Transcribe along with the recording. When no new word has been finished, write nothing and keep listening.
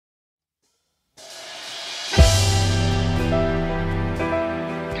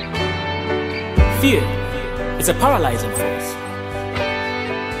Fear is a paralyzing force.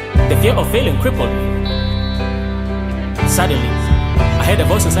 The fear of failing crippled me. Suddenly, I heard a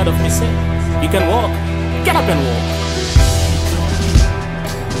voice inside of me say, "You can walk, get up and walk."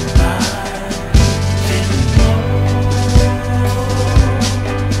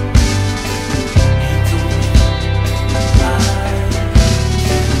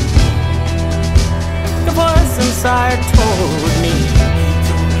 The voice inside told me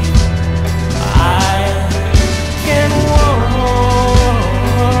I can walk.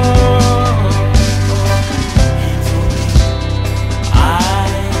 I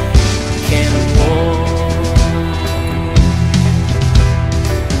can walk.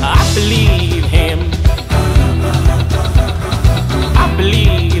 I believe him. I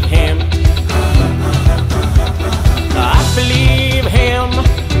believe him. I believe him.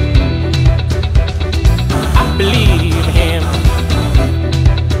 I believe him.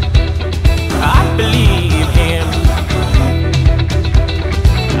 I believe him.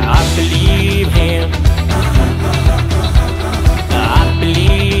 I believe him. I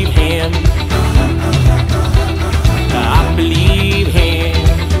believe him. I believe him.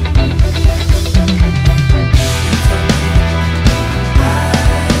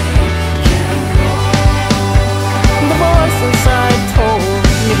 The voice inside told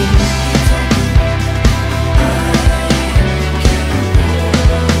me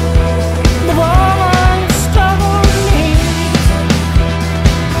the voice told me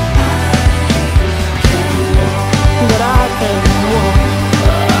that I can walk.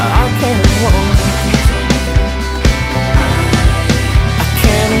 I can walk. I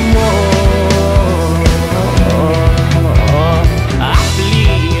can walk. I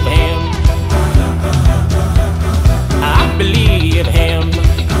believe him. I believe him.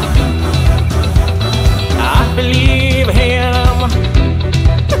 I believe him.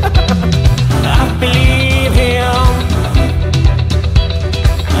 I believe him.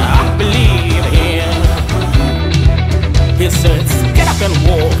 I believe him. He says, "Get up and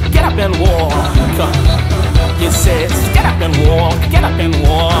walk, get up and walk." He says, "Get up and walk, get up and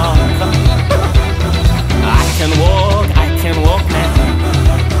walk." I can walk now.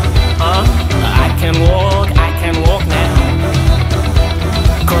 I can walk now.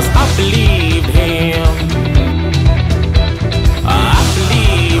 'Cause I believed him. I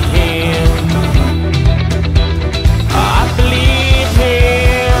believe him. I believe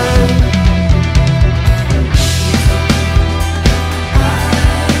him.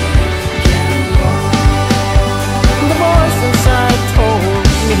 The voice inside told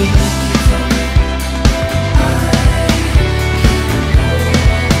me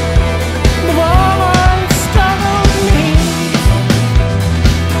the voice told me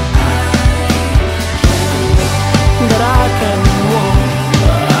that I can walk.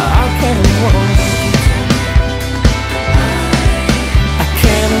 I can walk. I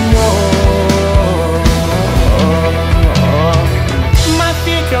can walk. My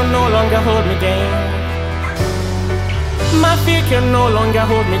fear can no longer hold me down. My fear can no longer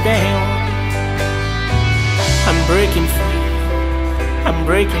hold me down. I'm breaking free. I'm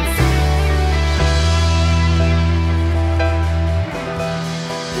breaking free.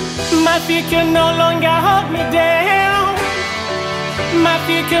 My fear can no longer hold me down. My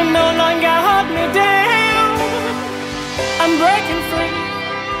fear can no longer hold me down. I'm breaking free.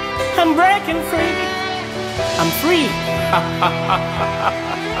 I'm breaking free. I'm free.